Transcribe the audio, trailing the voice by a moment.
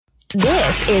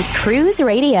This is Cruise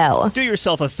Radio. Do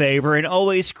yourself a favor and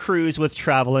always cruise with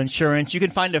travel insurance. You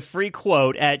can find a free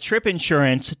quote at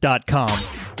tripinsurance.com.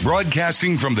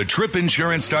 Broadcasting from the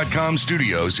tripinsurance.com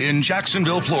studios in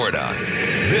Jacksonville, Florida.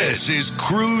 This is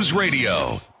Cruise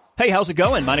Radio. Hey, how's it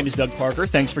going? My name is Doug Parker.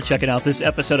 Thanks for checking out this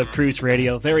episode of Cruise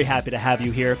Radio. Very happy to have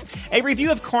you here. A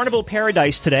review of Carnival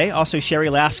Paradise today. Also, Sherry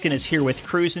Laskin is here with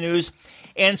Cruise News.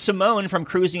 And Simone from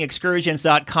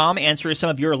cruisingexcursions.com answers some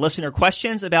of your listener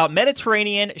questions about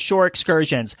Mediterranean shore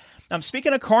excursions.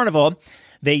 Speaking of Carnival,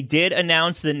 they did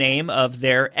announce the name of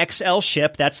their XL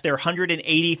ship. That's their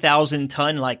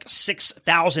 180,000-ton, like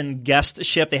 6,000 guest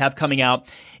ship they have coming out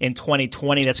in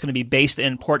 2020. That's going to be based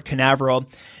in Port Canaveral.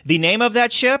 The name of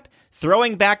that ship?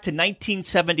 Throwing back to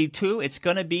 1972, it's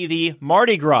going to be the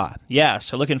Mardi Gras. Yeah,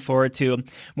 so looking forward to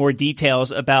more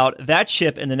details about that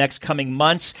ship in the next coming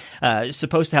months. It's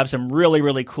supposed to have some really,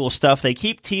 really cool stuff. They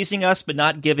keep teasing us, but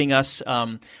not giving us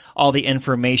all the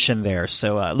information there.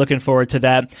 So looking forward to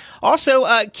that. Also,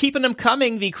 keeping them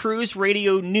coming, the Cruise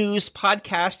Radio News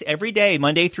podcast every day,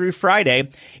 Monday through Friday.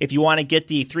 If you want to get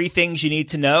the 3 things you need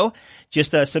to know,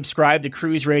 just subscribe to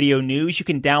Cruise Radio News. You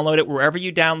can download it wherever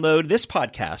you download this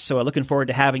podcast. So looking forward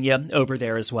to having you over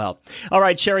there as well. All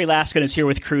right, Sherry Laskin is here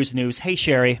with Cruise News. Hey,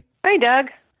 Sherry. Hi, Doug.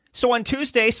 So on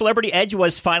Tuesday, Celebrity Edge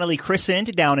was finally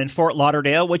christened down in Fort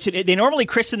Lauderdale, which they normally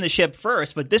christen the ship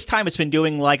first, but this time it's been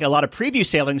doing like a lot of preview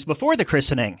sailings before the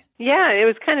christening. Yeah, it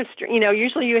was kind of,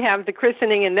 usually you have the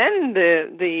christening and then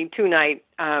the 2-night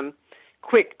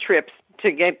quick trips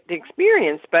to get the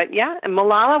experience. But yeah, and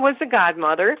Malala was the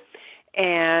godmother.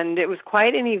 And it was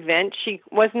quite an event. She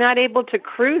was not able to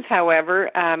cruise, however.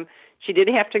 She did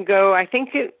have to go,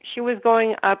 she was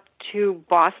going up to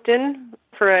Boston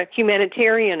for a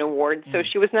humanitarian award, so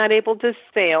she was not able to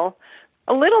sail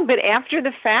a little bit after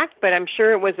the fact, but I'm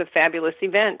sure it was a fabulous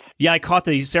event. Yeah, I caught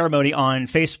the ceremony on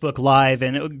Facebook Live,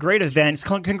 and a great event.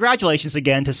 Congratulations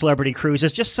again to Celebrity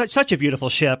Cruises. Just such a beautiful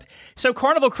ship. So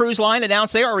Carnival Cruise Line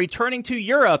announced they are returning to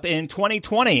Europe in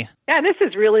 2020. Yeah, this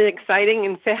is really exciting.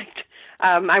 In fact,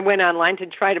 I went online to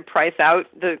try to price out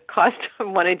the cost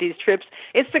of one of these trips.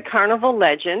 It's the Carnival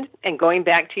Legend, and going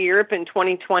back to Europe in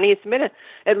 2020, it's been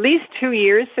at least 2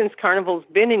 years since Carnival's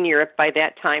been in Europe by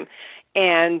that time.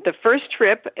 And the first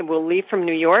trip will leave from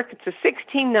New York. It's a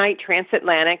 16-night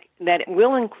transatlantic that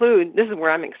will include, this is where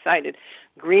I'm excited,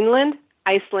 Greenland,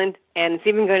 Iceland, and it's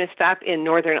even going to stop in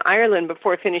Northern Ireland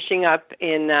before finishing up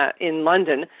in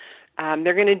London.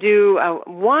 They're going to do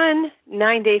one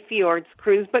 9-day fjords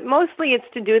cruise, but mostly it's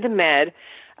to do the Med.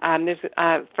 There's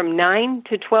from 9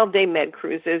 to 12-day Med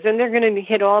cruises, and they're going to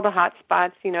hit all the hot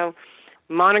spots,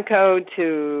 Monaco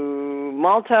to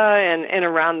Malta and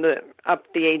around up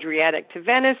the Adriatic to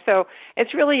Venice. So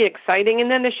it's really exciting. And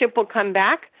then the ship will come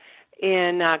back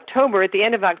in October, at the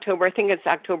end of October. I think it's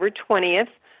October 20th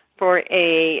for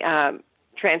a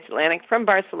transatlantic from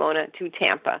Barcelona to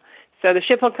Tampa. So the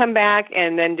ship will come back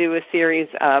and then do a series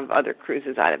of other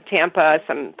cruises out of Tampa,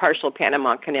 some partial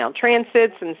Panama Canal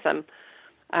transits and some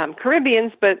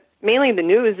Caribbeans, but mainly the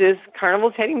news is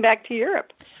Carnival's heading back to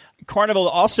Europe. Carnival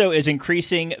also is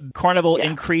increasing. Carnival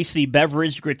increased the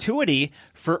beverage gratuity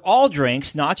for all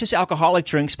drinks, not just alcoholic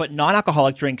drinks, but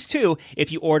non-alcoholic drinks too,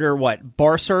 if you order,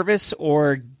 bar service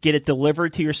or get it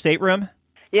delivered to your stateroom?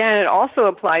 Yeah, and it also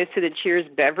applies to the Cheers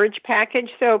beverage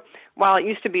package. So while it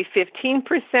used to be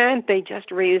 15%, they just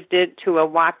raised it to a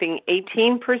whopping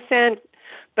 18%.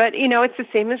 But, it's the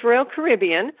same as Royal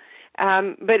Caribbean.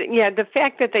 But, yeah, the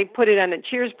fact that they put it on the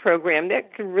Cheers program,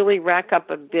 that could really rack up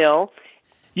a bill.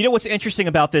 You know what's interesting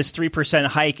about this 3%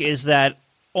 hike is that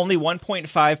only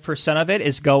 1.5% of it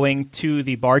is going to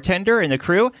the bartender and the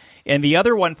crew, and the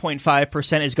other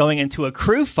 1.5% is going into a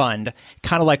crew fund,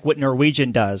 kind of like what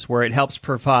Norwegian does, where it helps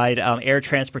provide air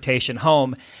transportation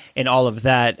home and all of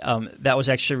that. That was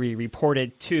actually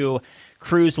reported to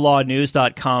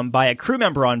cruiselawnews.com by a crew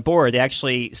member on board. They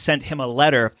actually sent him a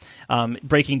letter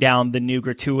breaking down the new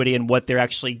gratuity and what they're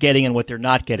actually getting and what they're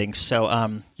not getting. So,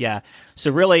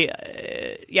 So really,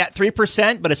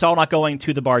 3%, but it's all not going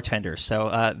to the bartender.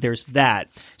 So there's that.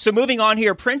 So moving on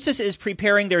here, Princess is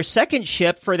preparing their second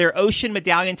ship for their Ocean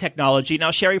Medallion technology. Now,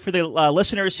 Sherry, for the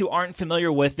listeners who aren't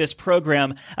familiar with this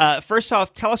program, first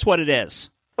off, tell us what it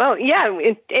is. Well, yeah,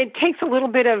 it takes a little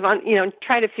bit of,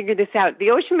 try to figure this out. The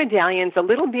Ocean Medallion's a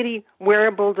little bitty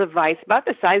wearable device, about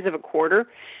the size of a quarter.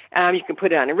 You can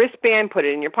put it on a wristband, put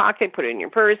it in your pocket, put it in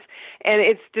your purse, and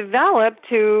it's developed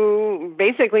to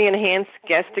basically enhance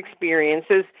guest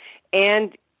experiences,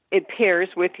 and it pairs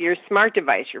with your smart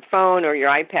device, your phone or your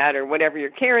iPad or whatever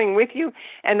you're carrying with you,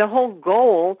 and the whole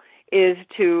goal is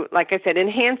to, like I said,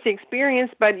 enhance the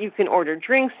experience, but you can order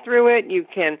drinks through it, you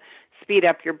can speed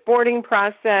up your boarding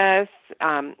process,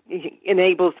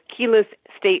 enables keyless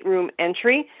stateroom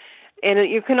entry, and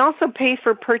you can also pay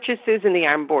for purchases in the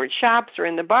onboard shops or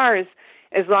in the bars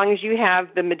as long as you have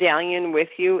the medallion with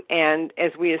you. And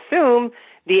as we assume,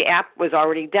 the app was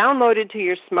already downloaded to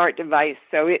your smart device,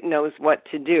 so it knows what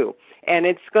to do. And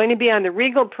it's going to be on the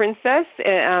Regal Princess,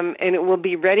 and it will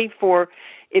be ready for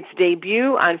its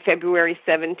debut on February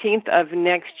 17th of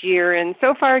next year. And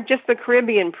so far, just the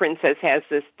Caribbean Princess has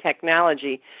this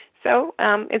technology. So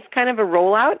it's kind of a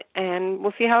rollout, and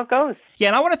we'll see how it goes. Yeah,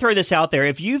 and I want to throw this out there.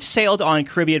 If you've sailed on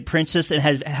Caribbean Princess and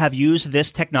have used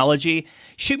this technology,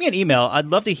 shoot me an email. I'd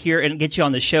love to hear and get you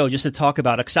on the show just to talk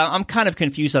about it, because I'm kind of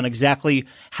confused on exactly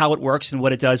how it works and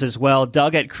what it does as well.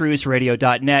 Doug at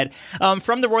cruiseradio.net.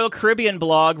 From the Royal Caribbean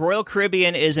blog, Royal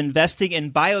Caribbean is investing in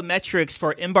biometrics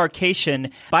for embarkation.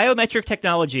 Biometric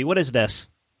technology, what is this?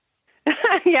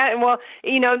 Yeah, well,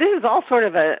 this is all sort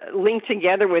of a link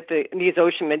together with these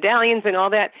ocean medallions and all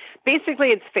that. Basically,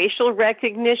 it's facial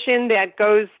recognition that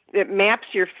maps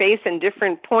your face in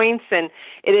different points, and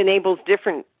it enables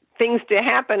different things to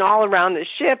happen all around the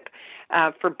ship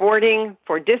for boarding,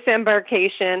 for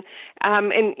disembarkation.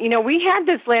 And we had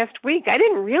this last week. I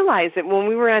didn't realize it when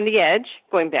we were on the edge,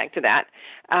 going back to that.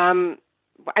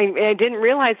 I didn't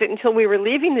realize it until we were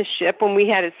leaving the ship when we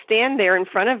had to stand there in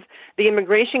front of the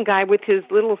immigration guy with his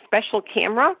little special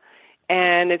camera,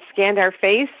 and it scanned our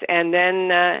face, and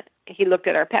then he looked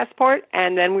at our passport,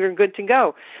 and then we were good to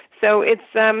go. So it's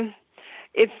the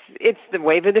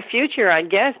wave of the future, I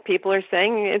guess. People are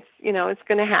saying it's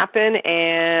going to happen,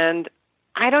 and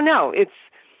I don't know.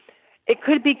 It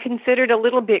could be considered a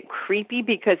little bit creepy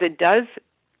because it does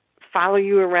follow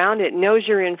you around. It knows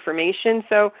your information,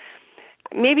 so.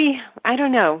 Maybe, I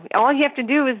don't know. All you have to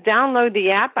do is download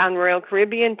the app on Royal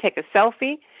Caribbean, take a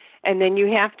selfie, and then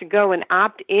you have to go and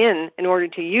opt in order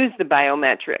to use the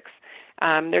biometrics.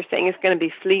 They're saying it's going to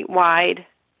be fleet-wide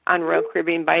on Royal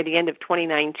Caribbean by the end of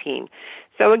 2019.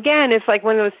 So again, it's like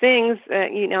one of those things,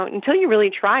 until you really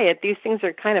try it, these things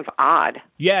are kind of odd.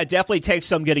 Yeah, it definitely takes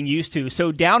some getting used to.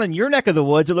 So down in your neck of the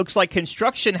woods, it looks like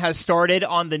construction has started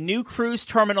on the new Cruise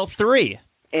Terminal 3.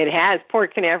 It has.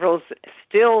 Port Canaveral's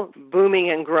still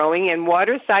booming and growing, and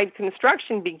waterside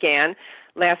construction began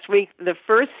last week. The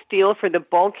first steel for the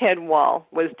bulkhead wall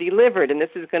was delivered, and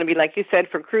this is going to be, like you said,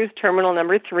 for Cruise Terminal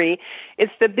number 3.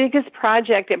 It's the biggest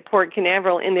project at Port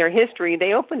Canaveral in their history.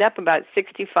 They opened up about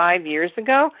 65 years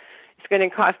ago. It's going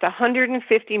to cost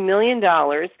 $150 million,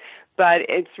 but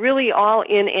it's really all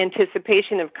in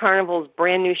anticipation of Carnival's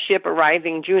brand new ship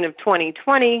arriving June of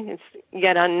 2020. It's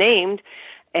yet unnamed.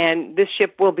 And this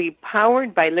ship will be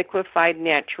powered by liquefied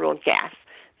natural gas.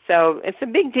 So it's a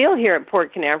big deal here at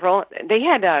Port Canaveral. They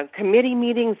had committee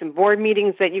meetings and board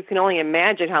meetings that you can only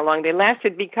imagine how long they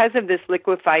lasted because of this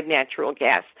liquefied natural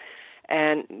gas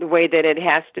and the way that it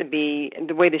has to be,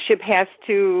 the way the ship has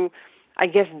to, I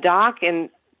guess, dock and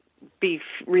be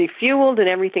refueled and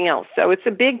everything else. So it's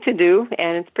a big to-do,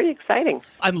 and it's pretty exciting.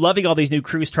 I'm loving all these new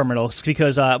cruise terminals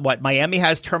because, Miami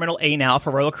has Terminal A now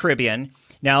for Royal Caribbean.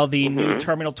 Now the new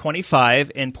Terminal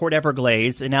 25 in Port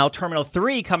Everglades, and now Terminal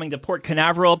 3 coming to Port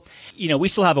Canaveral. We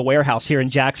still have a warehouse here in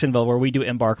Jacksonville where we do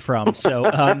embark from. So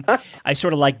I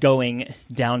sort of like going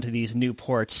down to these new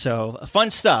ports. So fun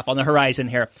stuff on the horizon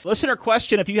here. Listener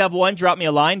question, if you have one, drop me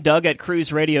a line, Doug at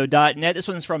cruiseradio.net. This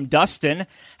one's from Dustin.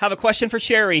 Have a question for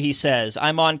Sherry, he says.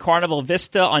 I'm on Carnival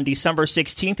Vista on December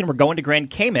 16th, and we're going to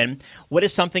Grand Cayman. What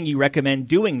is something you recommend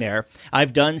doing there?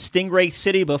 I've done Stingray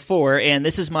City before, and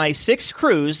this is my 6th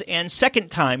cruise and second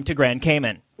time to Grand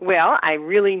Cayman. Well, I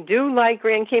really do like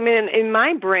Grand Cayman. In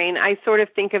my brain, I sort of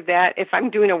think of that, if I'm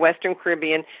doing a Western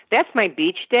Caribbean, that's my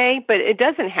beach day, but it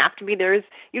doesn't have to be.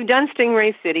 You've done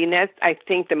Stingray City, and that's, I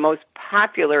think, the most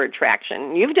popular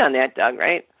attraction. You've done that, Doug,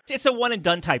 right? It's a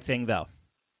one-and-done type thing, though.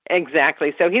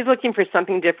 Exactly. So he's looking for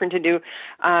something different to do.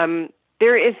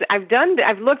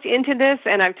 I've looked into this,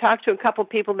 and I've talked to a couple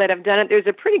people that have done it. There's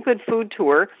a pretty good food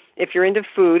tour if you're into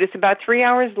food. It's about 3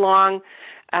 hours long.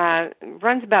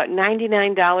 Runs about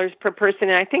 $99 per person,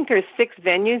 and I think there's 6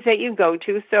 venues that you go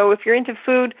to. So if you're into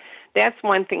food, that's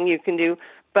one thing you can do.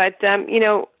 But,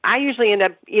 I usually end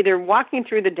up either walking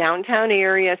through the downtown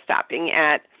area, stopping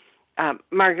at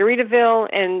Margaritaville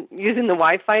and using the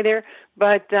Wi-Fi there.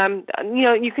 But,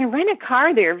 you can rent a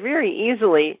car there very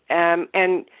easily,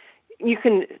 and you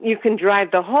can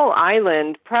drive the whole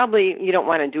island. Probably you don't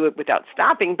want to do it without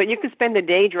stopping, but you can spend the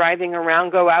day driving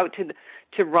around, go out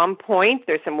to Rum Point.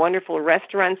 There's some wonderful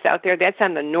restaurants out there. That's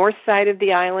on the north side of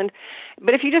the island.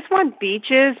 But if you just want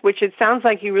beaches, which it sounds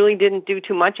like you really didn't do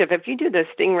too much of, if you do the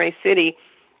Stingray City,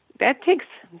 that takes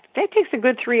a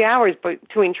good 3 hours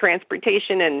between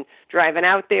transportation and driving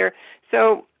out there.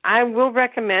 So I will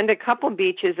recommend a couple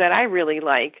beaches that I really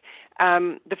like.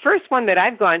 The first one that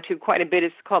I've gone to quite a bit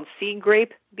is called Sea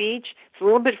Grape Beach. It's a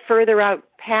little bit further out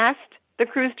past the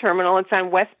cruise terminal. It's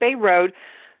on West Bay Road.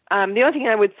 The only thing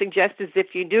I would suggest is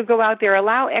if you do go out there,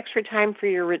 allow extra time for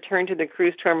your return to the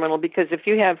cruise terminal, because if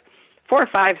you have 4,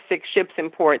 5, 6 ships in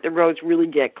port, the roads really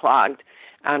get clogged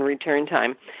on return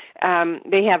time.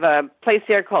 They have a place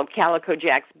there called Calico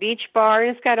Jack's Beach Bar.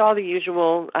 It's got all the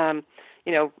usual,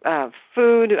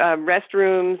 food,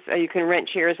 restrooms. You can rent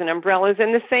chairs and umbrellas.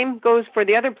 And the same goes for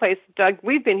the other place, Doug.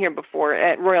 We've been here before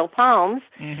at Royal Palms.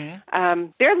 Mm-hmm.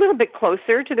 They're a little bit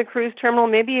closer to the cruise terminal,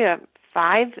 maybe a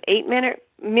 5-8 minute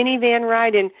minivan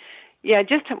ride. And yeah,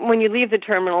 just when you leave the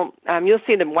terminal, you'll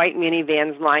see the white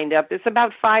minivans lined up. It's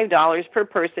about $5 per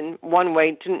person one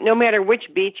way, to no matter which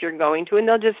beach you're going to, and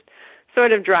they'll just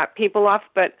sort of drop people off.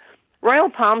 But Royal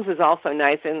Palms is also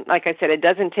nice, and like I said, it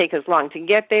doesn't take as long to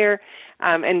get there.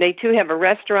 And they too have a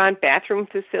restaurant, bathroom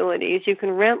facilities. You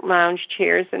can rent lounge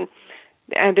chairs, and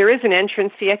there is an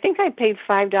entrance fee. I think I paid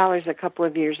 $5 a couple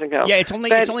of years ago. Yeah, it's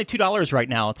only $2 right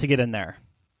now to get in there.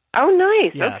 Oh,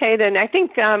 nice. Yeah. Okay, then I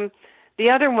think the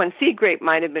other one, Sea Grape,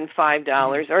 might have been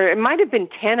 $5, or it might have been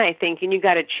 $10, I think, and you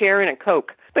got a chair and a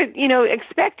Coke. But,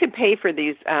 expect to pay for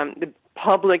these the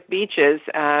public beaches.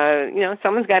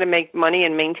 Someone's got to make money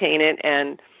and maintain it,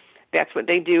 and that's what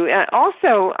they do.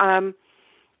 Also,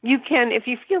 you can, if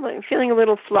you feeling a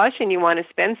little flush and you want to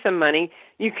spend some money,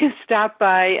 you can stop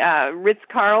by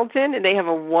Ritz-Carlton, and they have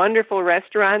a wonderful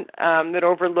restaurant that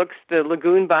overlooks the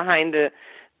lagoon behind the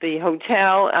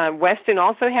hotel. Westin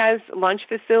also has lunch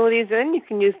facilities, and you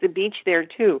can use the beach there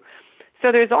too.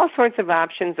 So there's all sorts of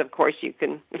options. Of course, you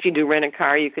can, if you do rent a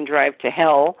car, you can drive to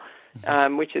Hell,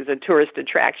 which is a tourist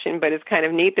attraction, but it's kind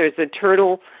of neat. There's the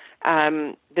turtle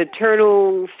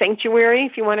sanctuary,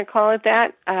 if you want to call it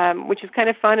that, which is kind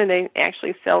of fun, and they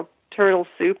actually sell turtle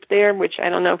soup there, which I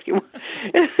don't know if you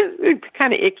it's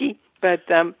kind of icky, but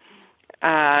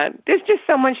there's just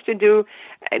so much to do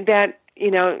that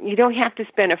you don't have to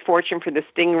spend a fortune for the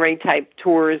Stingray type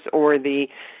tours or the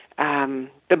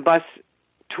bus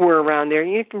tour around there.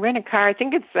 You can rent a car. I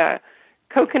think it's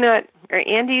Coconut or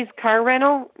Andy's Car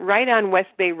Rental right on West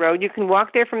Bay Road. You can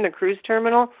walk there from the cruise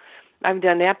terminal. I've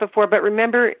done that before, but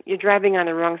remember, you're driving on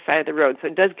the wrong side of the road, so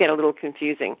it does get a little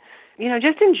confusing.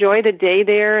 Just enjoy the day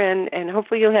there, and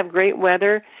hopefully you'll have great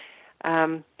weather.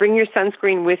 Bring your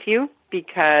sunscreen with you,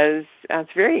 because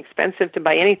it's very expensive to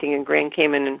buy anything in Grand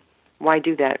Cayman, and why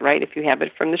do that, right, if you have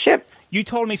it from the ship? You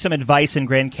told me some advice in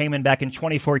Grand Cayman back in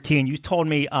 2014. You told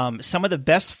me some of the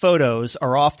best photos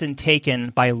are often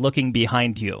taken by looking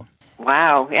behind you.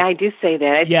 Wow. Yeah, I do say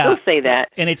that. I still say that.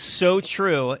 And it's so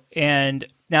true. And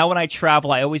now when I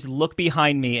travel, I always look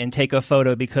behind me and take a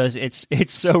photo, because it's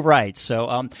so right. So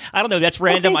I don't know. That's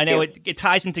random. I know it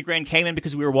ties into Grand Cayman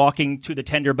because we were walking to the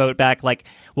tender boat back 5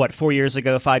 years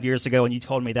ago, and you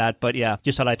told me that. But yeah,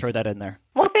 just thought I'd throw that in there.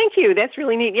 Well, thank you. That's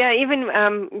really neat. Yeah, even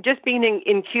just being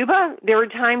in Cuba, there were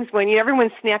times when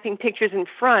everyone's snapping pictures in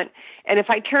front, and if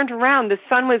I turned around, the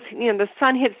sun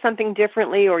hit something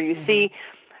differently, or you see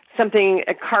something,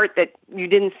 a cart that you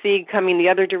didn't see coming the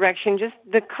other direction. Just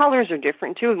the colors are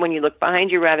different too when you look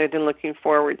behind you rather than looking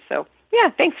forward. So yeah,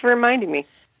 thanks for reminding me.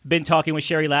 Been talking with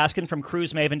Sherry Laskin from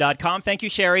CruiseMaven.com. Thank you,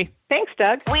 Sherry. Thanks,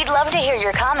 Doug. We'd love to hear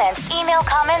your comments. Email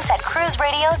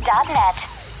comments@cruiseradio.net.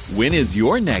 When is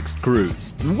your next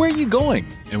cruise? Where are you going?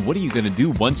 And what are you going to do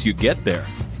once you get there?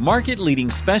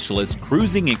 Market-leading specialist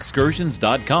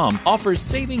CruisingExcursions.com offers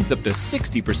savings up to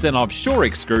 60% off shore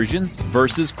excursions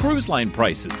versus cruise line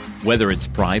prices. Whether it's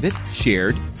private,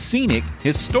 shared, scenic,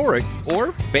 historic,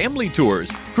 or family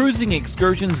tours,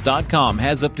 CruisingExcursions.com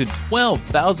has up to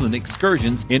 12,000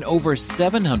 excursions in over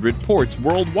 700 ports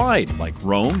worldwide, like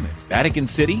Rome, Vatican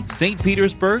City, St.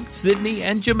 Petersburg, Sydney,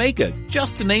 and Jamaica,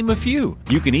 just to name a few.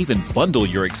 You can even bundle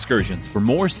your excursions for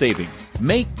more savings.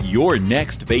 Make your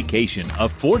next vacation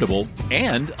affordable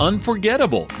and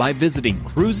unforgettable by visiting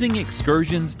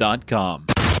CruisingExcursions.com.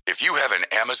 If you have an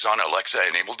Amazon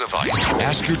Alexa-enabled device,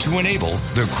 ask her to enable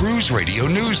the Cruise Radio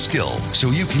News skill so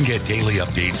you can get daily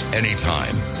updates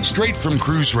anytime, straight from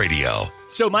Cruise Radio.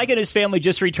 So Mike and his family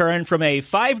just returned from a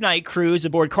 5-night cruise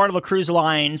aboard Carnival Cruise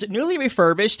Line's newly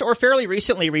refurbished, or fairly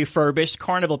recently refurbished,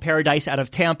 Carnival Paradise out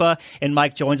of Tampa. And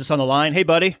Mike joins us on the line. Hey,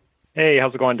 buddy. Hey,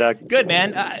 how's it going, Doug? Good,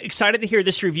 man. Excited to hear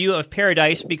this review of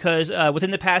Paradise because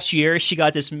within the past year, she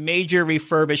got this major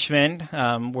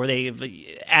refurbishment where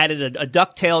they added a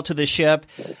ducktail to the ship.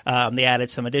 They added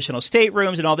some additional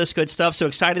staterooms and all this good stuff. So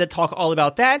excited to talk all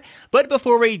about that. But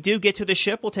before we do get to the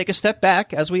ship, we'll take a step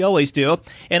back, as we always do,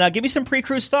 and give me some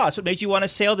pre-cruise thoughts. What made you want to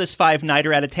sail this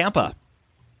 5-nighter out of Tampa?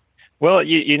 Well,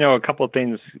 you know, a couple of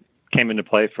things came into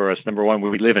play for us. Number one,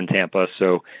 we live in Tampa,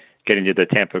 so getting to the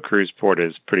Tampa cruise port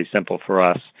is pretty simple for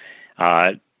us.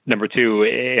 Number two,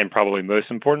 and probably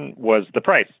most important, was the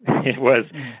price. It was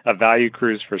a value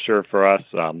cruise for sure for us.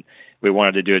 We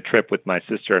wanted to do a trip with my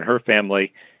sister and her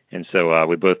family, and so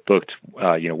we both booked,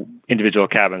 individual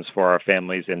cabins for our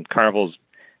families. And Carnival's,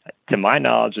 to my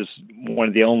knowledge, is one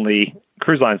of the only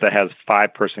cruise lines that has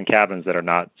 5-person cabins that are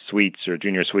not suites or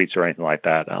junior suites or anything like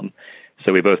that.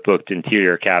 So we both booked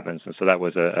interior cabins, and so that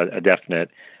was a definite.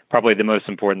 Probably the most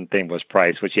important thing was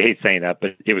price, which you hate saying that,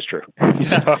 but it was true.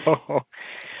 So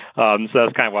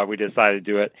that's kind of why we decided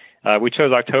to do it. We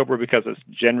chose October because it's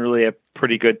generally a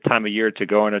pretty good time of year to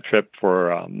go on a trip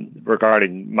for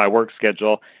regarding my work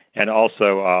schedule. And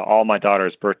also all my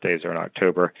daughter's birthdays are in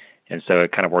October. And so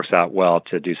it kind of works out well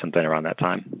to do something around that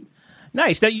time.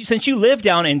 Nice. Now, since you live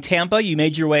down in Tampa, you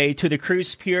made your way to the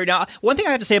cruise pier. Now, one thing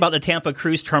I have to say about the Tampa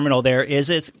cruise terminal there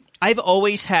is I've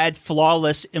always had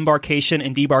flawless embarkation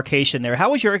and debarkation there.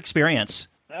 How was your experience?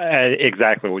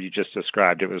 Exactly what you just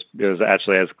described. It was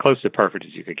actually as close to perfect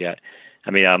as you could get.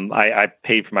 I mean, I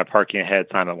paid for my parking ahead of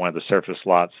time at one of the surface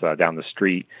lots down the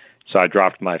street. So I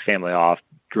dropped my family off,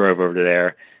 drove over to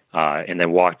there, and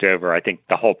then walked over. I think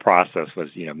the whole process was,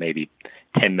 maybe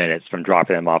 10 minutes from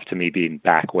dropping them off to me being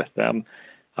back with them.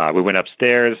 We went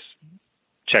upstairs,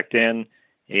 checked in,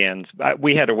 and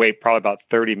we had to wait probably about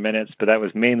 30 minutes, but that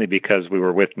was mainly because we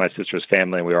were with my sister's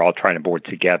family and we were all trying to board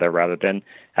together rather than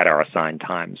at our assigned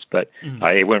times. But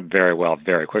it went very well,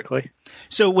 very quickly.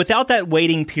 So without that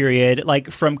waiting period,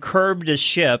 like from curb to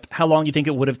ship, how long do you think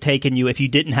it would have taken you if you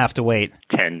didn't have to wait?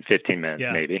 10, 15 minutes,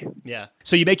 maybe. Yeah.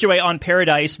 So you make your way on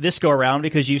Paradise this go around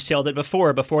because you sailed it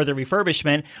before the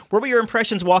refurbishment. What were your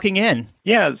impressions walking in?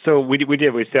 Yeah, so we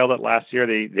did. We sailed it last year,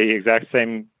 the exact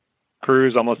same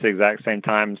cruise, almost the exact same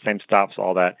time, same stops,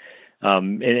 all that.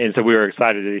 And so we were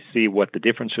excited to see what the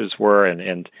differences were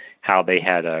and how they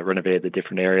had renovated the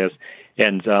different areas.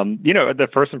 And, the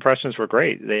first impressions were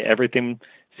great. Everything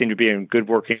seemed to be in good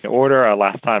working order.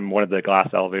 Last time, one of the glass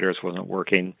elevators wasn't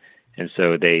working, and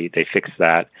so they fixed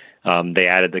that. They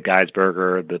added the Guy's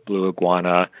Burger, the Blue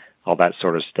Iguana, all that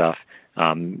sort of stuff.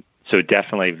 So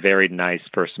definitely very nice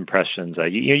first impressions.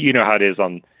 You know how it is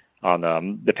on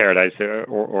the Paradise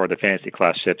or the Fantasy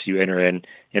class ships. You enter in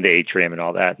the atrium and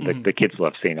all that. The kids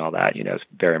love seeing all that. It's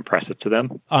very impressive to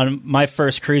them. On my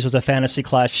first cruise was a Fantasy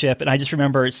class ship, and I just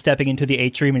remember stepping into the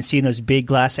atrium and seeing those big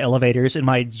glass elevators and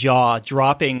my jaw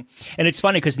dropping. And it's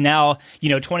funny because now,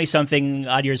 20-something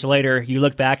odd years later, you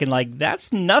look back and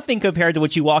that's nothing compared to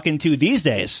what you walk into these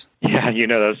days. Yeah,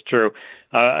 that's true.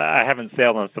 I haven't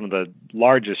sailed on some of the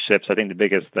largest ships. I think the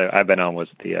biggest that I've been on was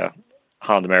the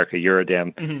Holland America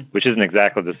Eurodam, which isn't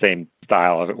exactly the same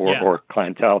style or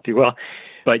clientele, if you will.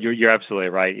 But you're absolutely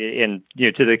right. And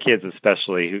to the kids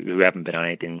especially who haven't been on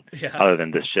anything other than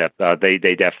this ship, they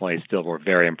definitely still were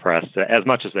very impressed, as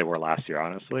much as they were last year,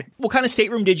 honestly. What kind of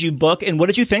stateroom did you book, and what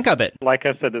did you think of it? Like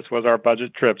I said, this was our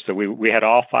budget trip, so we had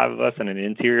all 5 of us in an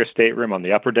interior stateroom on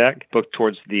the upper deck, booked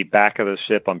towards the back of the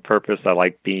ship on purpose. I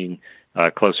like being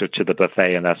closer to the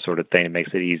buffet and that sort of thing. It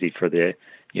makes it easy for the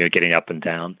getting up and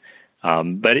down.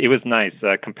 But it was nice.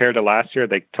 Compared to last year,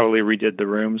 they totally redid the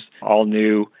rooms, all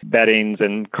new beddings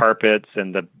and carpets,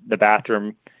 and the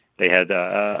bathroom they had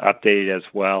updated as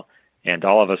well. And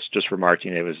all of us just remarked,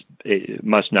 it was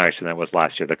much nicer than it was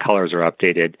last year. The colors are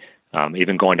updated.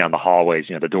 Even going down the hallways,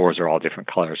 the doors are all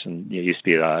different colors, and it used to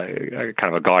be a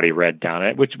kind of a gaudy red down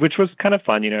it, which was kind of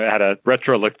fun. It had a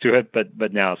retro look to it,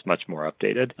 but now it's much more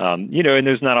updated. And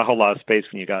there's not a whole lot of space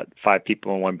when you got 5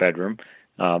 people in one bedroom.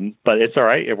 But it's all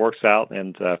right. It works out.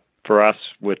 And for us,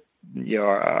 with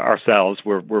ourselves,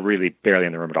 we're really barely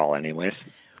in the room at all anyways.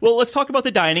 Well, let's talk about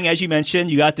the dining. As you mentioned,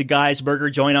 you got the Guy's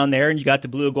Burger joint on there, and you got the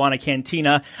Blue Iguana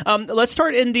Cantina. Let's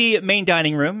start in the main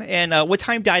dining room. And what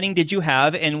time dining did you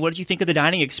have, and what did you think of the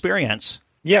dining experience?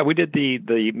 Yeah, we did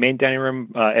the main dining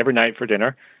room every night for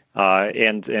dinner,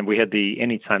 and we had the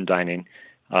anytime dining.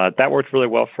 That worked really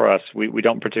well for us. We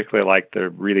don't particularly like the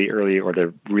really early or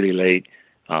the really late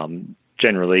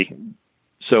generally.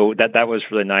 So that was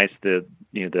really nice. The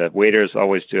waiters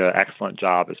always do an excellent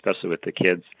job, especially with the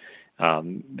kids.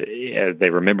 They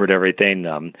remembered everything.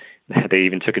 They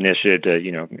even took initiative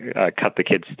to, cut the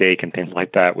kids' steak and things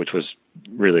like that, which was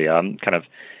really kind of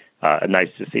nice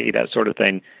to see, that sort of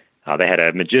thing. They had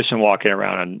a magician walking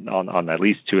around on at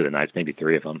least 2 of the nights, maybe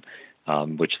 3 of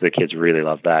them, which the kids really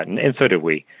loved that, and so did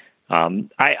we.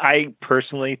 I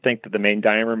personally think that the main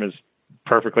dining room is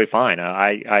perfectly fine.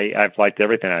 I've liked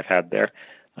everything I've had there.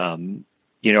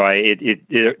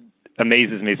 It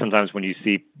amazes me sometimes when you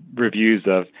see reviews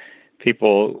of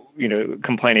people,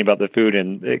 complaining about the food,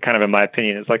 and it kind of, in my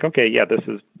opinion, it's like, okay, yeah, this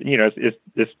is,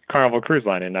 it's Carnival Cruise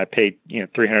Line, and I paid,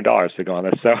 $300 to go on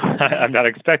this, so I'm not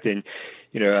expecting,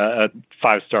 a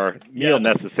 5-star meal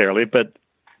necessarily, but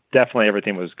definitely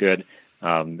everything was good.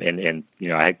 And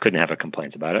I couldn't have a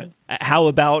complaint about it. How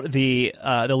about the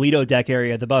Lido deck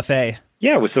area, the buffet?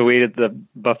 Yeah, so we ate at the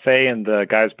buffet and the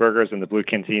Guy's Burgers and the Blue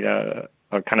Cantina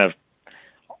kind of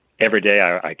every day.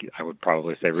 I would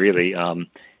probably say really.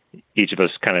 Each of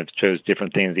us kind of chose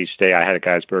different things each day. I had a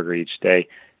Guy's Burger each day.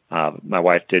 My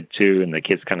wife did too, and the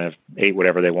kids kind of ate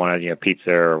whatever they wanted,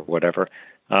 pizza or whatever.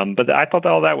 But I thought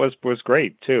all that was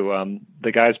great too.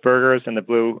 The Guy's Burgers and the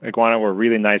Blue Iguana were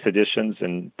really nice additions,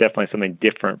 and definitely something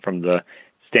different from the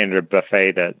standard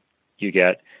buffet that you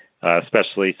get,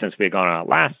 especially since we had gone out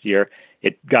last year.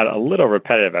 It got a little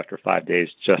repetitive after 5 days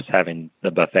just having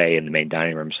the buffet in the main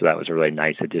dining room, so that was a really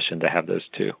nice addition to have those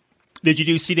two. Did you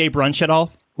do Sea Day brunch at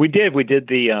all? We did. We did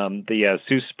the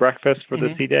Seuss breakfast for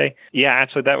the Sea Day. Yeah,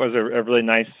 actually, that was a really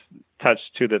nice touch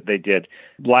too that they did.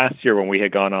 Last year when we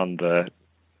had gone on the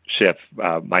ship,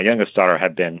 my youngest daughter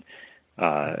had been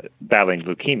battling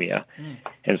leukemia,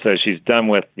 and so she's done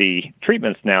with the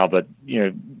treatments now, but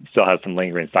still has some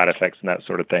lingering side effects and that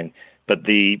sort of thing. But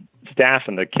the staff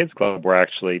and the kids club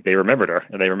they remembered her,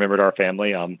 and they remembered our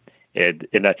family. And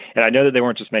I know that they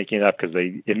weren't just making it up, because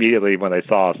they immediately, when they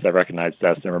saw us, they recognized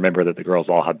us and remembered that the girls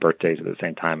all had birthdays at the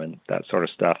same time and that sort of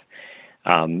stuff.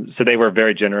 So they were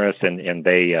very generous, and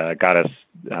they got us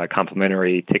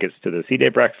complimentary tickets to the Sea Day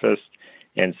breakfast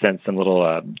and sent some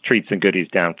little treats and goodies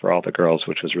down for all the girls,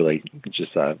 which was really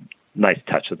just a nice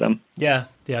touch of them. Yeah,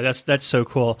 that's so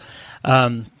cool.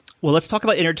 Well, let's talk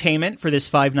about entertainment for this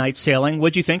 5-night sailing.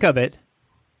 What'd you think of it?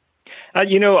 I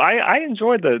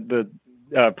enjoyed the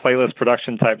playlist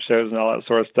production type shows and all that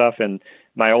sort of stuff, and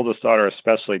my oldest daughter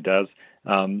especially does.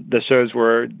 The shows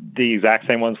were the exact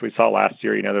same ones we saw last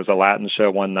year. There's a Latin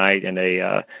show one night and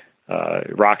a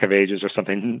Rock of Ages or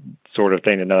something sort of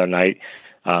thing another night.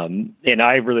 And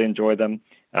I really enjoyed them.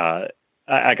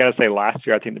 I got to say, last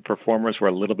year I think the performers were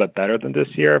a little bit better than this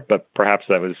year, but perhaps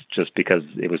that was just because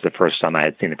it was the first time I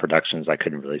had seen the productions. I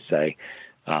couldn't really say.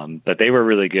 But they were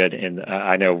really good, and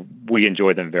I know we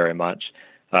enjoyed them very much.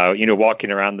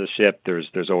 Walking around the ship,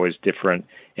 there's always different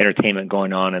entertainment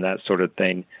going on and that sort of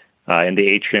thing. In the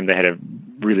atrium, they had a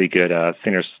really good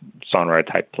singer-songwriter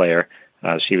type player.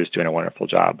 She was doing a wonderful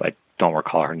job. I don't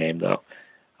recall her name though.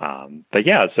 But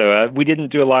yeah, so we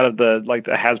didn't do a lot of the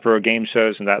Hasbro game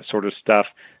shows and that sort of stuff.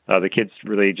 The kids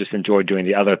really just enjoyed doing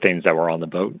the other things that were on the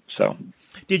boat. So,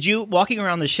 did you, walking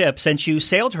around the ship, since you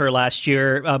sailed her last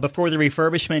year before the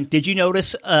refurbishment, did you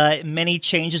notice many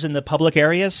changes in the public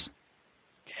areas?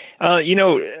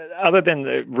 Other than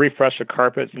the refresh of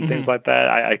carpets and things like that,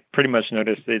 I pretty much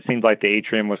noticed it seemed like the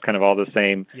atrium was kind of all the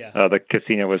same. Yeah. The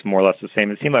casino was more or less the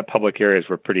same. It seemed like public areas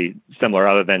were pretty similar,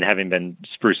 other than having been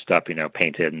spruced up,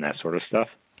 painted and that sort of stuff.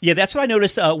 Yeah, that's what I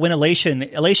noticed when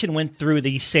Elation went through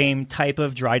the same type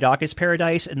of dry dock as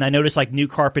Paradise, and I noticed new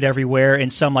carpet everywhere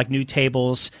and some new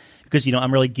tables, because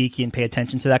I'm really geeky and pay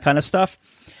attention to that kind of stuff.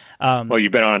 Well,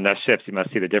 you've been on enough ships, you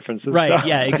must see the differences. Right, so.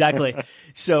 Yeah, exactly.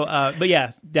 So, but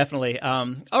yeah, definitely.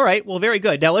 All right, well, very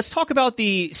good. Now, let's talk about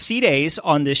the sea days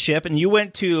on this ship. And you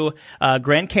went to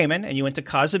Grand Cayman and you went to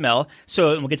Cozumel.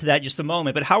 So we'll get to that in just a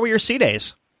moment. But how were your sea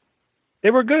days?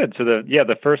 They were good. So,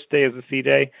 the first day is a sea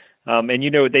day. And,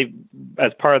 they,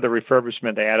 as part of the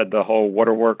refurbishment, they added the whole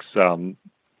waterworks slide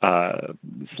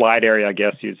area, I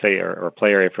guess you'd say, or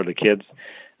play area for the kids.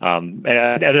 And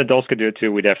adults could do it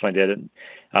too. We definitely did it.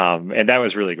 And that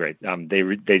was really great.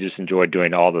 They just enjoyed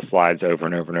doing all the slides over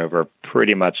and over and over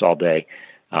pretty much all day,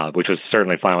 which was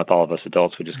certainly fine with all of us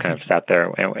adults. We just kind of sat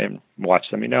there and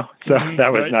watched them, So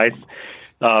that was nice.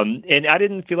 And I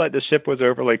didn't feel like the ship was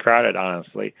overly crowded,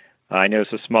 honestly. I know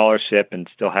it's a smaller ship and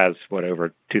still has,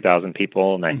 over 2,000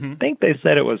 people. And I think they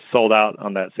said it was sold out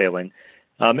on that sailing.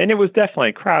 And it was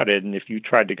definitely crowded. And if you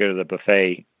tried to go to the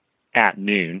buffet at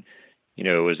noon, it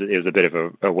was a bit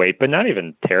of a wait, but not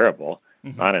even terrible.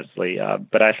 Honestly.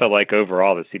 But I felt like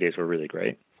overall the sea days were really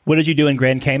great. What did you do in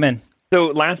Grand Cayman? So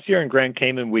last year in Grand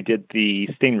Cayman, we did the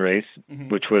Sting Race,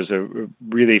 which was a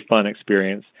really fun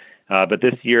experience. But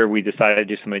this year we decided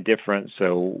to do something different.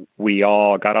 So we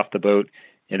all got off the boat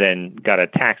and then got a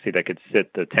taxi that could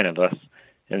sit the 10 of us.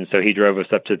 And so he drove us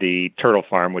up to the turtle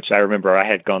farm, which I remember I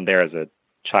had gone there as a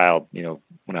child,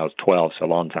 when I was 12, so a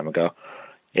long time ago,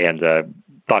 and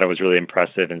thought it was really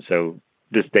impressive. And so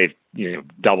they've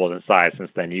doubled in size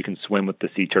since then. You can swim with the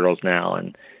sea turtles now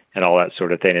and all that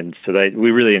sort of thing. And so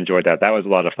we really enjoyed that. That was a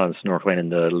lot of fun, snorkeling in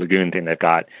the lagoon thing they've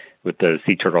got with the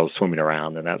sea turtles swimming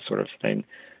around and that sort of thing.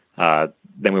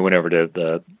 Then we went over to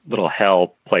the little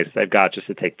hell place they've got just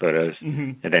to take photos,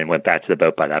 and then went back to the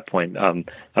boat by that point.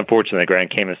 Unfortunately,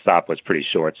 Grand Cayman stop was pretty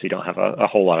short, so you don't have a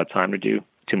whole lot of time to do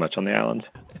too much on the island.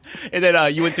 And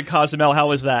then you went to Cozumel. How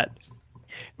was that?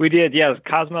 We did, yeah.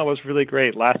 Cozumel was really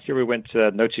great. Last year we went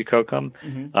to Noche Kokum,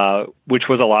 which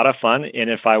was a lot of fun. And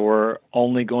if I were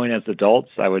only going as adults,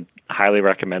 I would highly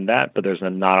recommend that. But there's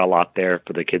not a lot there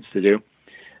for the kids to do.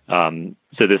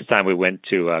 So this time we went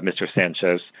to Mr.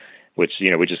 Sancho's, which,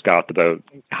 we just got off the boat,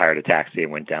 hired a taxi,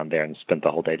 and went down there and spent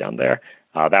the whole day down there.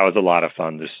 That was a lot of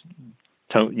fun. There's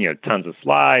tons of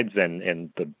slides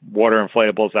and the water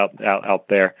inflatables out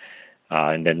there.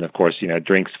 And then, of course,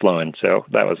 drinks flowing. So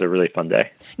that was a really fun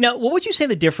day. Now, what would you say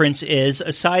the difference is,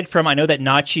 aside from, I know that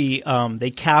Nachi,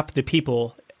 they cap the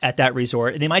people at that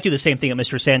resort, and they might do the same thing at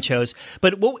Mr. Sancho's,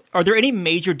 but are there any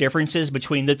major differences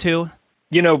between the two?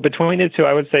 Between the two,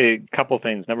 I would say a couple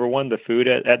things. Number one, the food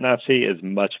at Nachi is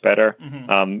much better.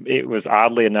 It was,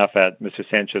 oddly enough, at Mr.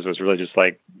 Sancho's was really just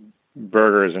like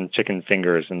burgers and chicken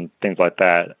fingers and things like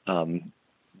that.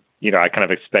 I kind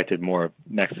of expected more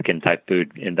Mexican-type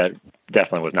food, and that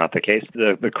definitely was not the case.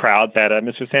 The crowds at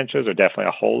Mr. Sancho's are definitely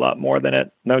a whole lot more than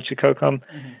at Noche Kokum.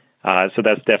 So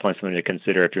that's definitely something to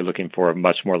consider if you're looking for a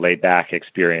much more laid-back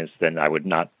experience. Then I would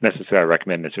not necessarily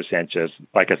recommend Mr. Sancho's.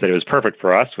 Like I said, it was perfect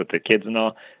for us with the kids and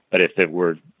all, but if it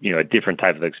were a different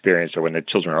type of experience, or when the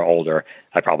children are older,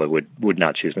 I probably would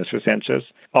not choose Mr. Sancho's.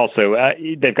 Also,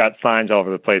 they've got signs all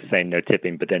over the place saying no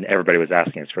tipping, but then everybody was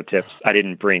asking us for tips. I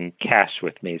didn't bring cash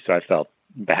with me, so I felt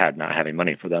bad not having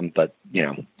money for them, but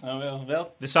Oh,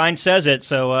 well, the sign says it,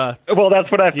 so well, that's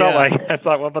what I felt like. I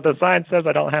thought, well, but the sign says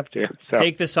I don't have to. So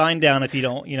take the sign down if you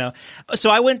don't, So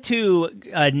I went to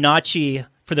Nachi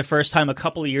for the first time a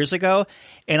couple of years ago,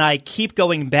 and I keep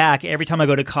going back every time I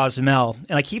go to Cozumel,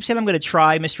 and I keep saying I'm going to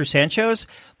try Mr. Sancho's,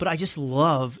 but I just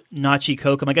love Noche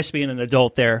Kokum. I guess being an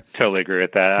adult there. Totally agree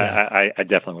with that. Yeah. I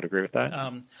definitely would agree with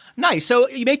that. Nice. So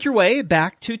you make your way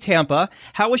back to Tampa.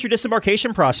 How was your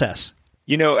disembarkation process?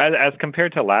 As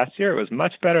compared to last year, it was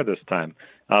much better this time.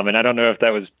 And I don't know if that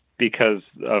was because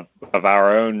of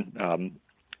our own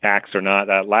acts or not.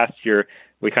 Last year,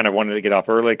 we kind of wanted to get off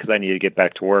early because I needed to get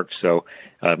back to work. So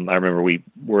I remember we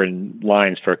were in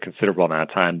lines for a considerable amount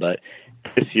of time. But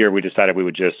this year, we decided we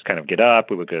would just kind of get up.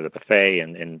 We would go to the buffet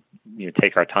and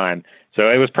take our time. So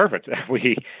it was perfect.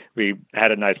 We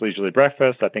had a nice leisurely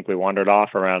breakfast. I think we wandered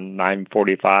off around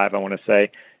 9:45, I want to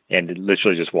say, and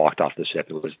literally just walked off the ship.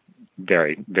 It was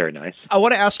very, very nice. I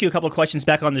want to ask you a couple of questions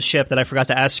back on the ship that I forgot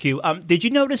to ask you. Did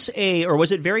you notice or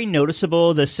was it very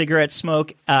noticeable, the cigarette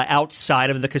smoke outside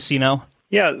of the casino?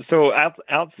 Yeah, so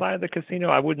outside of the casino,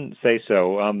 I wouldn't say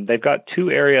so. They've got two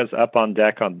areas up on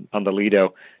deck on the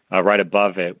Lido right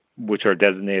above it, which are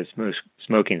designated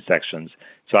smoking sections.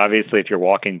 So obviously, if you're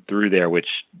walking through there, which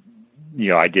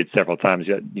I did several times,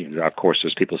 of course,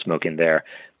 there's people smoking there.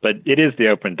 But it is the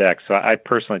open deck, so I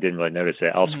personally didn't really notice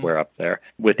it elsewhere up there.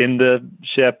 Within the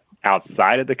ship,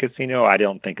 outside of the casino, I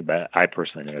don't think I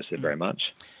personally noticed it very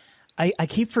much. I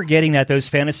keep forgetting that those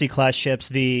fantasy class ships,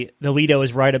 the Lido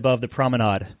is right above the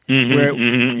promenade.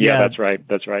 Yeah, that's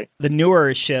right. The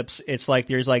newer ships, it's like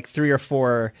there's like 3 or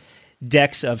 4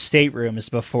 decks of staterooms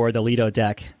before the Lido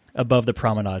deck above the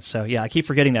promenade. So yeah, I keep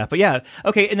forgetting that. But yeah,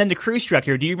 okay. And then the cruise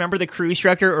director, do you remember the cruise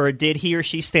director, or did he or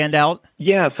she stand out?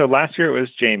 Yeah, so last year it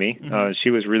was Jamie. She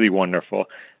was really wonderful.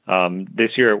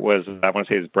 This year it was, I want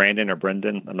to say it was Brandon or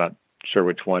Brendan. I'm not sure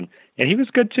which one. And he was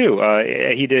good too.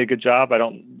 He did a good job. I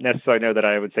don't necessarily know that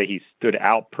I would say he stood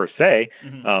out per se,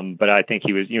 but I think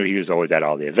he was, he was always at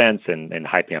all the events and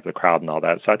hyping up the crowd and all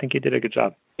that. So I think he did a good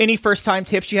job. Any first-time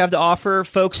tips you have to offer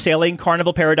folks sailing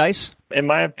Carnival Paradise? In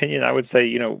my opinion, I would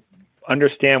say,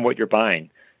 understand what you're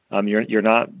buying. You're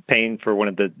not paying for one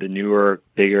of the newer,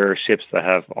 bigger ships that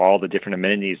have all the different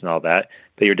amenities and all that,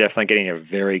 but you're definitely getting a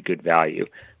very good value.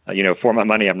 For my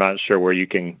money, I'm not sure where you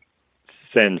can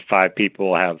send 5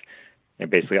 people, have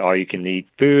basically all you can eat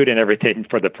food and everything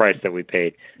for the price that we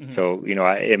paid. So,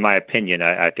 in my opinion,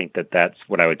 I think that's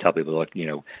what I would tell people,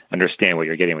 understand what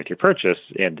you're getting with your purchase,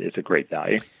 and it's a great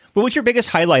value. What was your biggest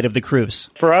highlight of the cruise?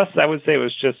 For us, I would say it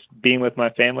was just being with my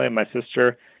family and my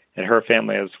sister and her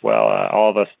family as well. All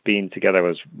of us being together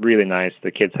was really nice.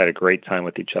 The kids had a great time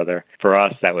with each other. For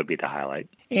us, that would be the highlight.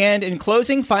 And in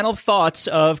closing, final thoughts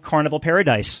of Carnival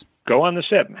Paradise. go on the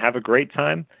ship, have a great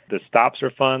time. The stops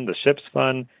are fun, the ship's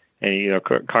fun, and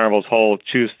Carnival's whole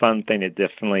choose fun thing, it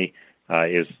definitely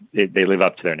they live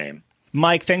up to their name.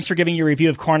 Mike, thanks for giving your review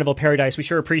of Carnival Paradise. We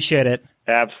sure appreciate it.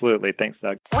 Absolutely. Thanks,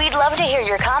 Doug. We'd love to hear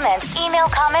your comments. Email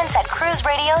comments at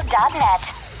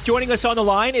cruiseradio.net. Joining us on the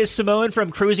line is Simone from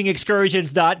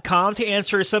cruisingexcursions.com to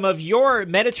answer some of your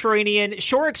Mediterranean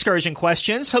shore excursion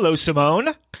questions. Hello,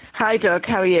 Simone. Hi, Doug.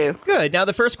 How are you? Good. Now,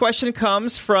 the first question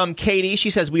comes from Katie. She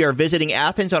says, we are visiting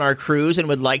Athens on our cruise and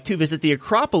would like to visit the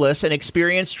Acropolis and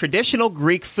experience traditional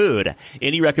Greek food.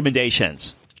 Any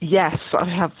recommendations? Yes, I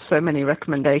have so many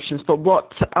recommendations, but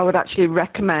what I would actually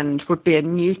recommend would be a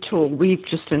new tool we've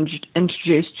just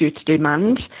introduced due to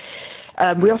demand.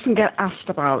 We often get asked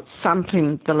about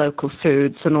sampling the local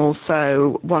foods and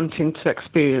also wanting to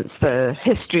experience the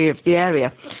history of the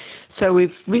area. So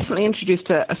we've recently introduced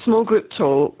a small group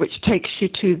tour which takes you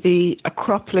to the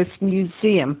Acropolis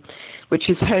Museum, which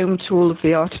is home to all of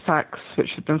the artifacts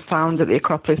which have been found at the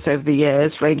Acropolis over the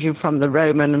years, ranging from the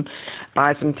Roman and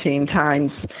Byzantine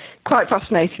times. Quite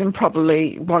fascinating and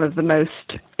probably one of the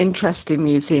most interesting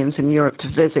museums in Europe to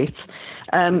visit.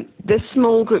 This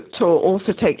small group tour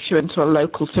also takes you into a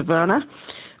local taverna,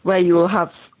 where you will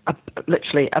have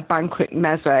literally a banquet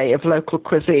meze of local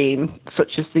cuisine,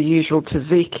 such as the usual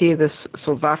tzatziki, the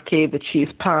souvlaki, the cheese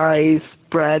pies,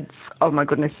 breads. Oh my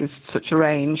goodness, it's such a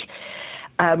range.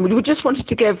 We just wanted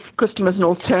to give customers an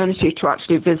alternative to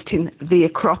actually visiting the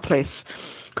Acropolis,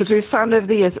 because we've found over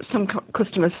the years that some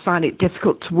customers find it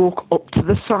difficult to walk up to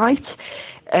the site.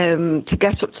 To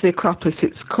get up to the Acropolis,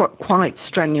 it's quite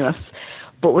strenuous.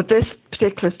 But with this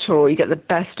particular tour, you get the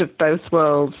best of both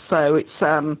worlds. So it's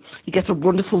you get a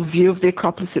wonderful view of the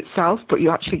Acropolis itself, but you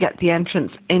actually get the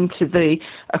entrance into the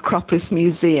Acropolis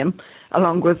Museum,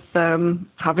 along with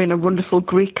having a wonderful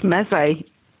Greek meze.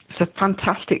 It's a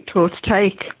fantastic tour to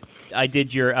take. I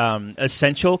did your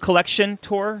Essential Collection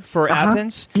tour for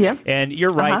Athens. Yeah. And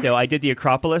you're right, though. I did the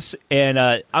Acropolis, and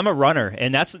I'm a runner,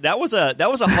 and that was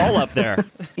a haul up there.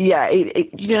 Yeah,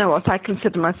 you know what? I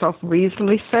consider myself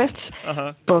reasonably fit,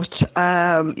 but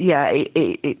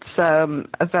it's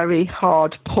a very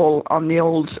hard pull on the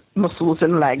old muscles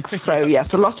and legs. So yes,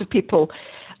 a lot of people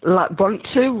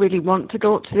really want to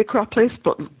go up to the Acropolis,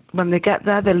 but when they get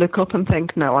there, they look up and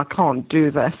think, no, I can't do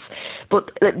this.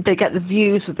 But they get the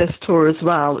views of this tour as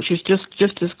well, which is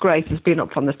just as great as being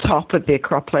up on the top of the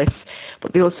Acropolis.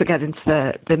 But they also get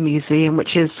into the museum,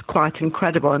 which is quite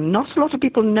incredible. And not a lot of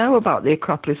people know about the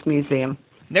Acropolis Museum.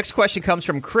 Next question comes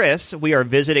from Chris. We are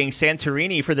visiting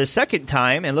Santorini for the second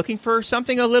time and looking for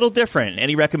something a little different.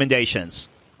 Any recommendations?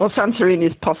 Well, Santorini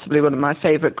is possibly one of my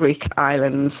favourite Greek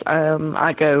islands.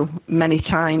 I go many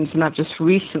times, and I've just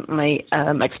recently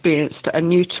experienced a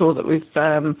new tour that we've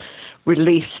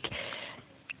released.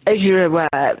 As you're aware,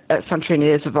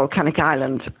 Santorini is a volcanic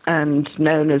island and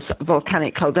known as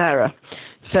volcanic caldera.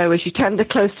 So as you tender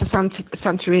close to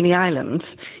Santorini Island,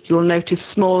 you will notice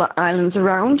smaller islands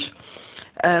around.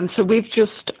 So we've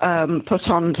just put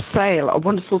on sale a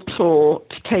wonderful tour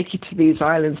to take you to these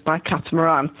islands by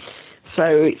catamaran. So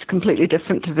it's completely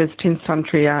different to visiting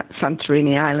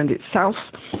Santorini Island itself.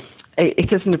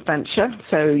 It is an adventure.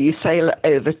 So you sail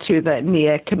over to the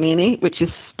Nea Kameni, which is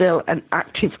still an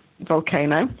active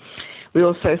volcano. We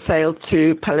also sailed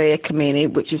to Palea Kameni,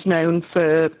 which is known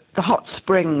for the hot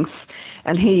springs.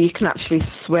 And here you can actually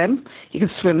swim. You can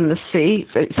swim in the sea.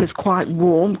 It's quite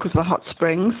warm because of the hot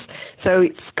springs. So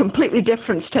it's completely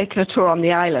different to taking a tour on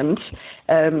the island.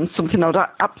 Something I would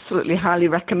absolutely highly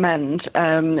recommend.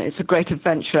 It's a great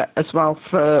adventure as well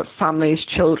for families,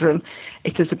 children.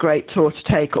 It is a great tour to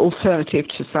take, alternative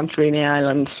to Santorini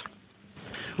Island.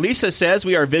 Lisa says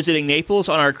we are visiting Naples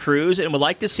on our cruise and would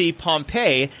like to see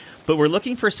Pompeii, but we're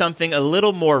looking for something a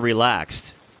little more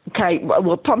relaxed. Okay,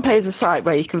 well, Pompeii is a site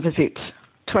where you can visit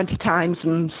 20 times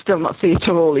and still not see it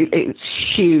all. It's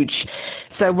huge.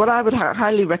 So what I would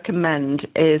highly recommend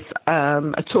is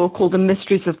a tour called The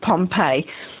Mysteries of Pompeii,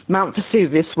 Mount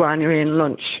Vesuvius Winery and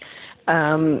Lunch.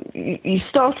 You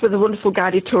start with a wonderful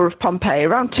guided tour of Pompeii,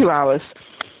 around 2 hours.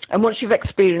 And once you've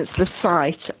experienced the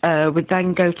site, we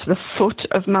then go to the foot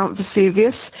of Mount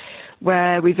Vesuvius,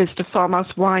 where we visit a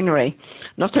farmhouse winery.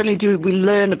 Not only do we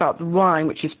learn about the wine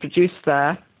which is produced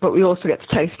there, but we also get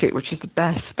to taste it, which is the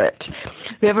best bit.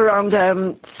 We have around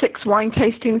 6 wine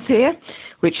tastings here,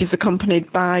 which is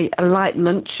accompanied by a light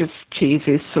lunch of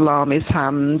cheeses, salamis,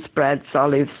 hams, breads,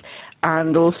 olives,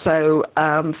 and also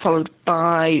followed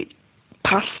by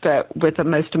pasta with a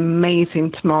most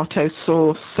amazing tomato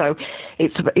sauce. So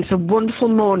it's a wonderful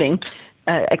morning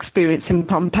experience in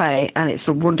Pompeii, and it's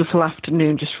a wonderful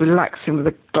afternoon just relaxing with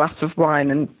a glass of wine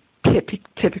and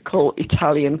typical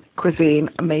Italian cuisine.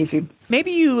 Amazing.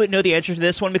 Maybe you know the answer to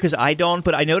this one because I don't,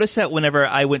 but I noticed that whenever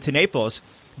I went to Naples,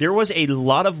 there was a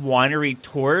lot of winery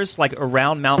tours like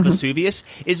around Mount Vesuvius.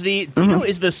 Is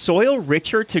the soil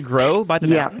richer to grow by the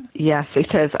mountain? Yes,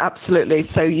 it is, absolutely.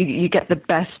 So you get the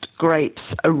best grapes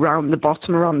around the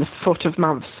bottom, around the foot of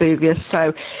Mount Vesuvius.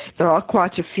 So there are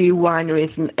quite a few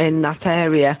wineries in that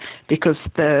area because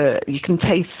you can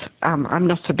taste, I'm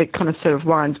not a big connoisseur of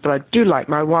wines, but I do like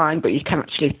my wine, but you can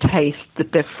actually taste the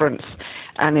difference,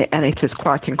 and it is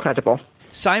quite incredible.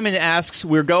 Simon asks,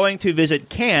 we're going to visit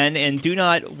Cannes and do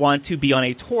not want to be on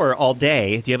a tour all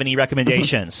day. Do you have any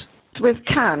recommendations? With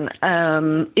Cannes,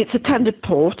 it's a tendered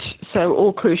port, so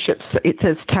all cruise ships, it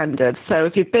is tendered. So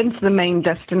if you've been to the main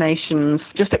destinations,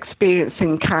 just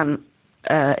experiencing Cannes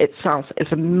itself is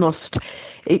a must.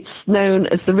 It's known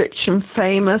as the rich and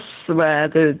famous,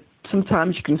 where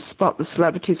sometimes you can spot the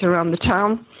celebrities around the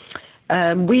town.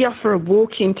 We offer a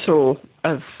walking tour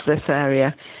of this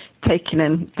area, taking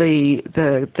in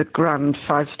the grand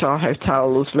 5-star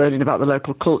hotels, learning about the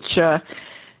local culture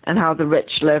and how the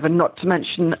rich live, and not to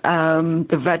mention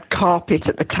the red carpet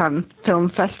at the Cannes Film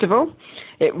Festival.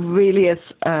 It really is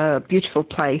a beautiful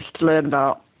place to learn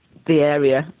about the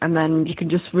area, and then you can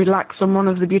just relax on one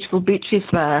of the beautiful beaches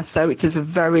there. So it is a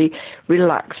very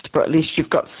relaxed, but at least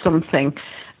you've got something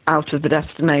out of the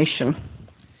destination.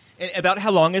 And about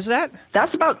how long is that?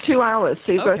 That's about 2 hours.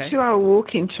 So you've got a 2-hour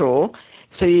walking tour.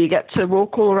 So you get to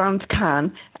walk all around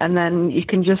Cannes, and then you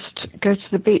can just go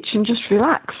to the beach and just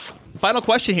relax. Final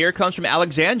question here comes from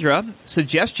Alexandra.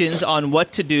 Suggestions on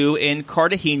what to do in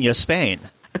Cartagena, Spain.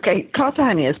 Okay,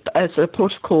 Cartagena is a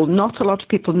port of call not a lot of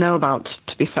people know about,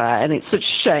 to be fair, and it's such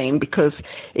a shame because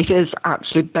it is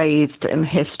actually bathed in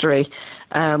history.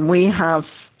 We have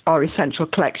our Essential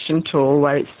Collection tour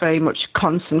where it's very much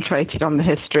concentrated on the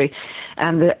history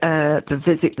and the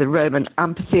visit the Roman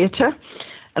amphitheatre,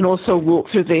 and also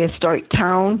walk through the historic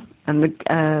town, and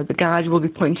the guide will be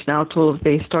pointing out all of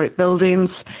the historic buildings.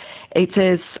 It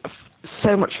is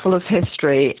so much full of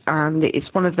history, and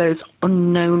it's one of those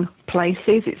unknown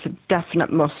places. It's a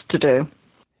definite must to do.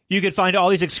 You can find all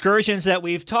these excursions that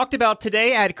we've talked about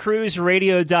today at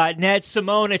cruiseradio.net.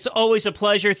 Simone, it's always a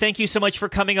pleasure. Thank you so much for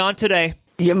coming on today.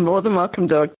 You're more than welcome,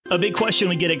 Doug. A big question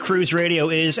we get at Cruise Radio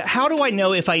is, how do I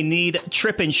know if I need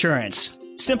trip insurance?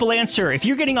 Simple answer. If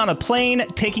you're getting on a plane,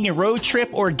 taking a road trip,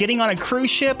 or getting on a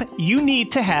cruise ship, you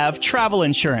need to have travel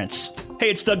insurance. Hey,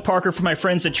 it's Doug Parker from my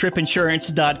friends at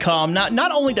tripinsurance.com.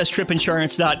 Not only does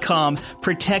tripinsurance.com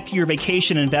protect your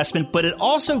vacation investment, but it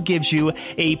also gives you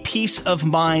a peace of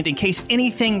mind in case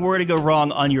anything were to go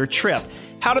wrong on your trip.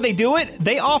 How do they do it?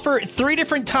 They offer 3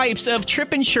 different types of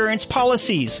trip insurance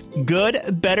policies.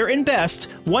 Good, better, and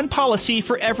best. One policy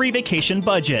for every vacation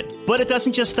budget. But it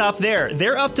doesn't just stop there.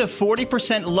 They're up to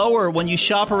 40% lower when you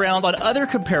shop around on other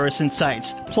comparison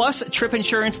sites. Plus,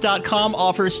 tripinsurance.com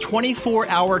offers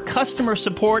 24-hour customer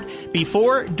support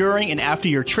before, during, and after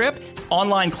your trip,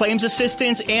 online claims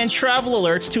assistance, and travel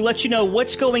alerts to let you know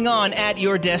what's going on at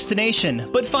your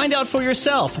destination. But find out for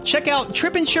yourself. Check out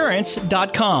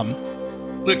tripinsurance.com.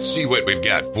 Let's see what we've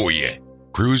got for you.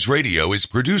 Cruise Radio is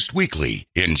produced weekly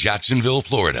in Jacksonville,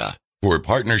 Florida. For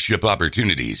partnership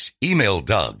opportunities, email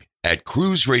Doug at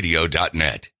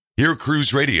cruiseradio.net. Hear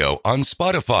Cruise Radio on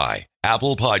Spotify,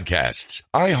 Apple Podcasts,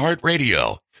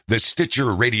 iHeartRadio, the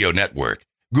Stitcher Radio Network,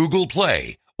 Google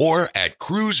Play, or at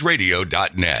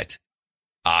cruiseradio.net.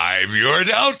 I'm your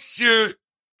announcer.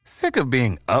 Sick of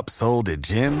being upsold at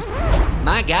gyms?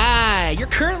 My guy, you're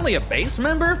currently a base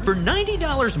member? For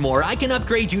 $90 more, I can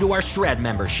upgrade you to our Shred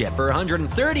membership. For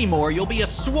 $130 more, you'll be a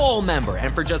Swole member.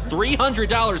 And for just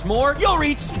 $300 more, you'll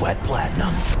reach Sweat Platinum.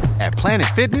 At Planet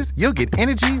Fitness, you'll get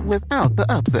energy without the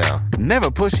upsell.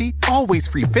 Never pushy, always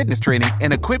free fitness training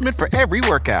and equipment for every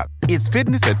workout. It's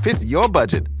fitness that fits your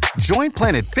budget. Join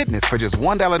Planet Fitness for just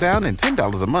 $1 down and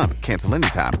 $10 a month. Cancel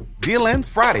anytime. Deal ends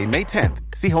Friday, May 10th.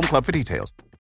 See Home Club for details.